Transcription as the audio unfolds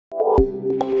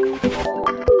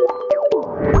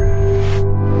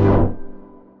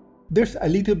There's a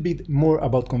little bit more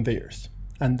about conveyors,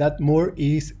 and that more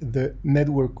is the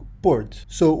network port.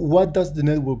 So what does the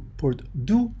network port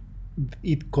do?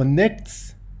 It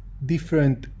connects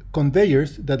different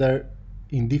conveyors that are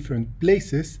in different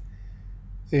places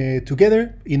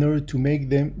together in order to make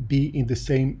them be in the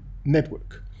same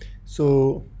network.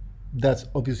 So that's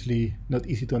obviously not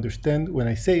easy to understand when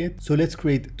I say it. So let's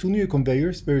create two new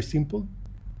conveyors, very simple.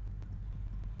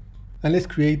 And let's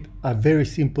create a very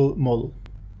simple model.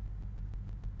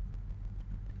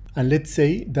 And let's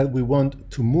say that we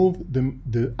want to move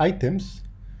the items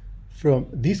from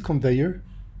this conveyor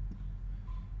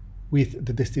with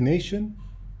the destination,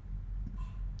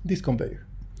 this conveyor.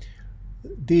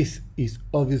 This is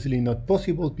obviously not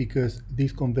possible because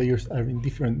these conveyors are in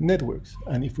different networks.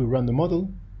 And if we run the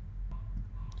model,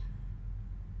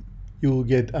 you will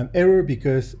get an error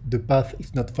because the path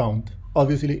is not found.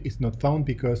 Obviously, it's not found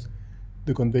because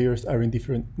the conveyors are in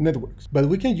different networks. But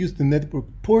we can use the network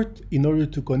port in order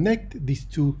to connect these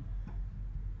two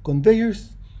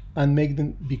conveyors and make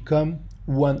them become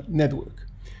one network.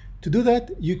 To do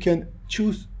that, you can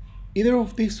choose either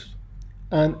of these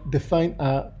and define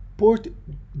a port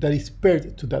that is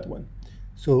paired to that one.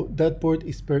 So that port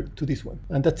is paired to this one,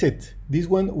 and that's it. This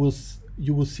one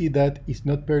you will see that it's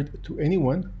not paired to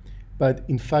anyone, but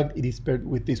in fact it is paired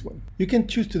with this one. You can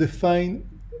choose to define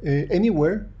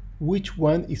anywhere which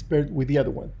one is paired with the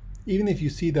other one, even if you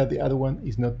see that the other one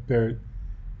is not paired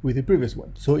with the previous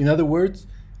one. So in other words,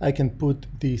 I can put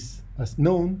this as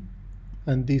known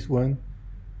and this one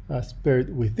as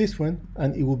paired with this one,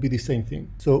 and it will be the same thing.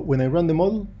 So when I run the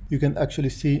model, you can actually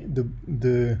see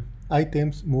the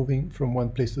items moving from one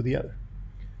place to the other.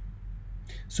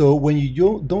 So when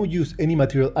you don't use any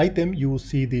material item, you will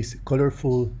see these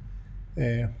colorful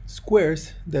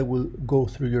squares that will go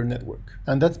through your network.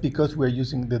 And that's because we're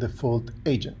using the default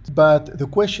agent. But the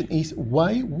question is,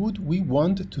 why would we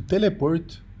want to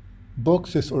teleport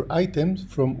boxes or items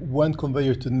from one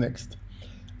conveyor to the next?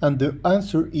 And the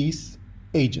answer is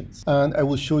agents. And I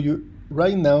will show you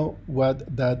right now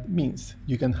what that means.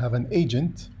 You can have an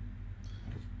agent,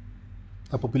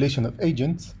 a population of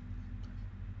agents.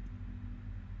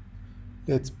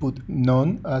 Let's put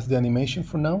none as the animation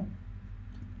for now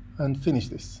and finish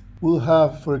this. We'll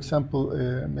have, for example,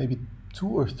 maybe two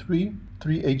or three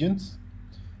agents.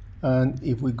 And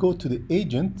if we go to the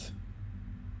agent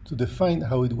to define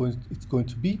how it's going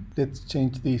to be, let's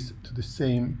change this to the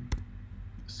same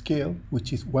scale,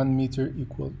 which is 1 meter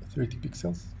equal 30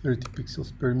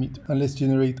 pixels per meter. And let's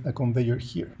generate a conveyor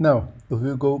here. Now, if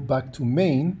we go back to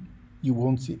main, you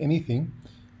won't see anything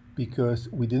because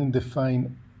we didn't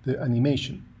define the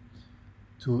animation.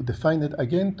 To define it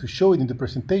again, to show it in the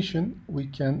presentation, we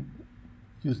can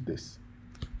use this.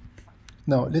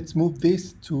 Now, let's move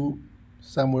this to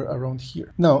somewhere around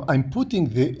here. Now, I'm putting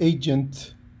the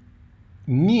agent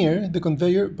near the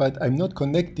conveyor, but I'm not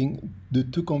connecting the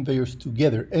two conveyors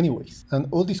together anyways. And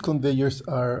all these conveyors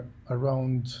are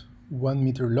around 1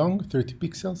 meter long, 30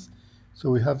 pixels.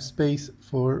 So we have space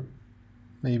for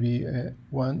maybe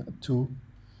two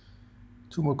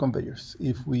more conveyors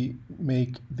if we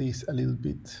make this a little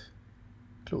bit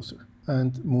closer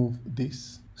and move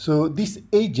this. So these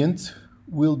agents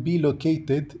will be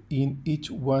located in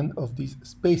each one of these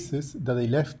spaces that I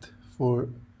left for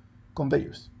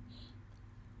conveyors.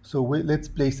 So let's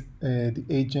place the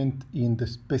agent in the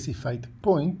specified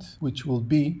point, which will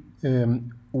be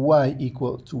y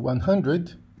equal to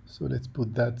 100. So let's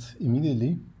put that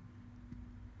immediately.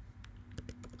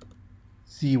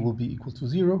 Z will be equal to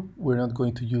 0. We're not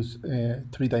going to use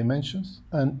 3 dimensions.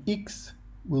 And x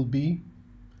will be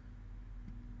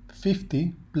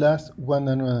 50 plus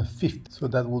 150. So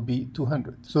that will be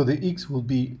 200. So the x will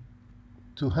be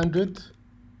 200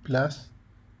 plus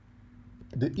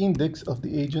the index of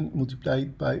the agent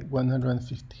multiplied by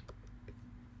 150.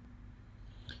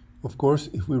 Of course,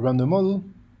 if we run the model,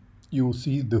 you will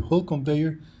see the whole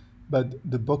conveyor, but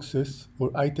the boxes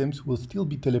or items will still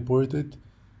be teleported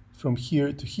from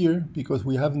here to here because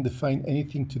we haven't defined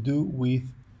anything to do with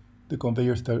the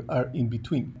conveyors that are in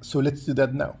between. So let's do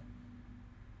that now.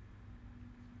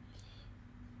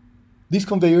 These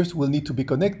conveyors will need to be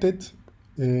connected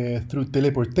through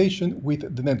teleportation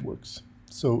with the networks.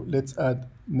 So let's add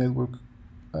network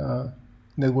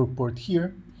port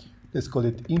here. Let's call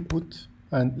it input,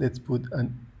 and let's put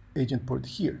an agent port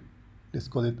here. Let's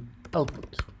call it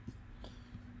output.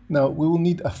 Now we will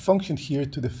need a function here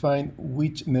to define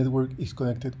which network is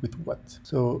connected with what.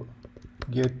 So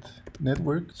get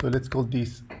network. So let's call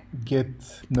this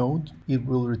get node. It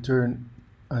will return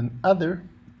an other,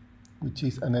 which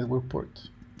is a network port.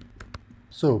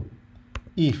 So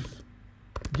if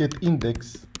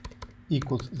getIndex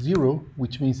equals 0,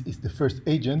 which means it's the first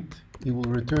agent, it will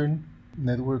return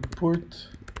network port,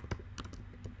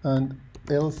 and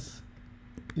else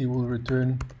it will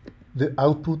return the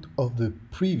output of the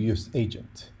previous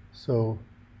agent. So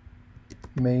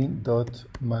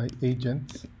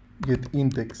main.myAgent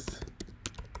getIndex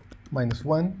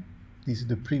 -1, this is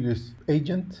the previous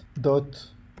agent,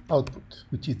 dot output,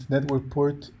 which is the network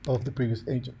port of the previous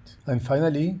agent. And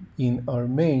finally, in our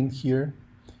main here,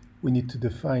 we need to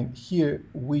define here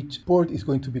which port is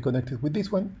going to be connected with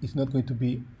this one. It's not going to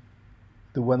be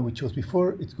the one we chose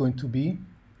before. It's going to be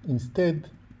instead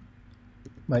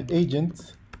my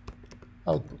agent's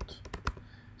output.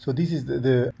 So this is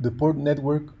the port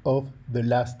network of the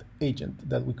last agent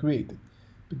that we created,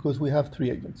 because we have 3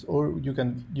 agents. Or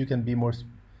you can be more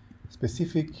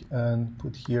specific and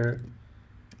put here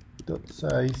dot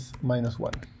size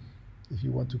 -1 if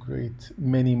you want to create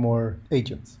many more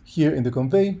agents. Here in the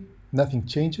convey, nothing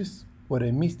changes. What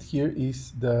I missed here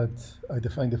is that I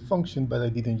defined the function, but I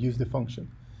didn't use the function.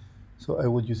 So I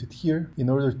would use it here in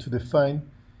order to define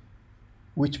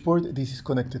which port this is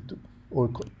connected to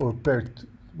or paired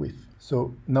with.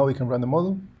 So now we can run the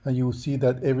model and you will see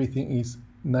that everything is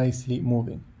nicely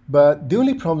moving. But the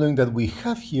only problem that we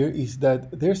have here is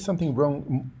that there's something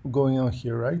wrong going on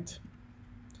here, right?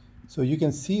 So you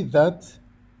can see that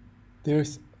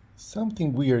there's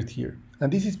something weird here.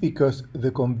 And this is because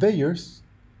the conveyors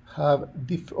have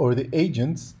the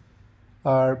agents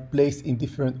are placed in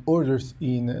different orders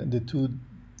in the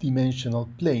 2-dimensional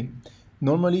plane.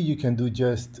 Normally you can do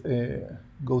just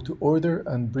go to order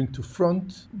and bring to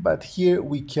front, but here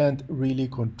we can't really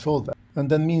control that. And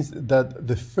that means that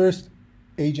the first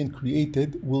agent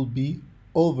created will be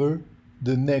over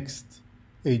the next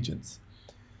agents.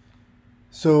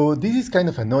 So this is kind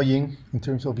of annoying in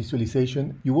terms of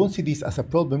visualization. You won't see this as a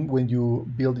problem when you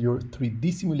build your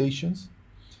 3D simulations,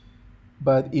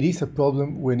 but it is a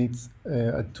problem when it's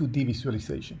a 2D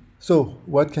visualization. So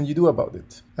what can you do about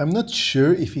it? I'm not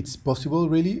sure if it's possible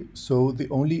really. So the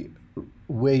only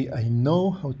way I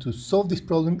know how to solve this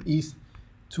problem is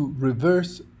to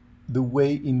reverse the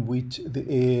way in which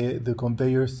the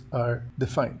conveyors are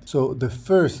defined. So the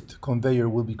first conveyor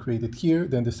will be created here,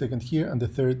 then the second here, and the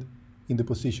third in the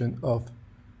position of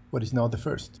what is now the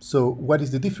first. So what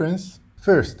is the difference?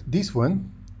 First, this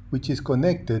one, which is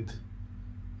connected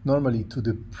normally to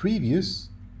the previous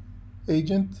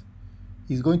agent,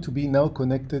 is going to be now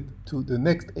connected to the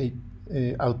next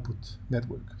output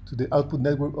network, to the output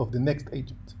network of the next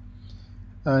agent.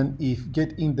 And if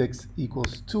getIndex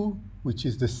equals 2, which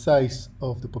is the size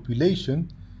of the population,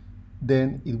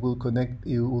 then it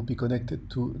will be connected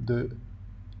to the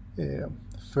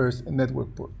first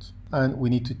network port. And we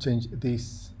need to change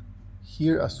this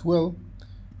here as well.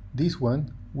 This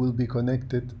one will be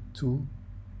connected to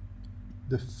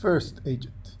the first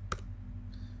agent.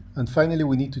 And finally,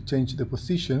 we need to change the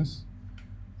positions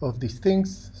of these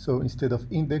things. So instead of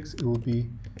index, it will be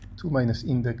 2 minus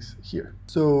index here.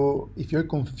 So if you're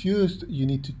confused, you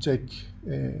need to check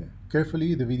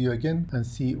carefully the video again and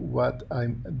see what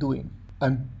I'm doing.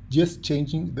 I'm just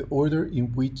changing the order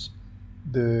in which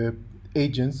the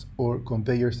agents or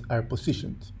conveyors are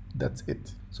positioned. That's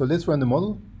it. So let's run the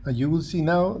model and you will see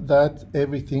now that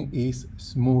everything is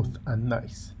smooth and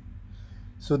nice.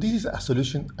 So this is a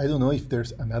solution. I don't know if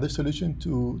there's another solution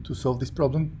to solve this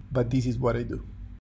problem, but this is what I do.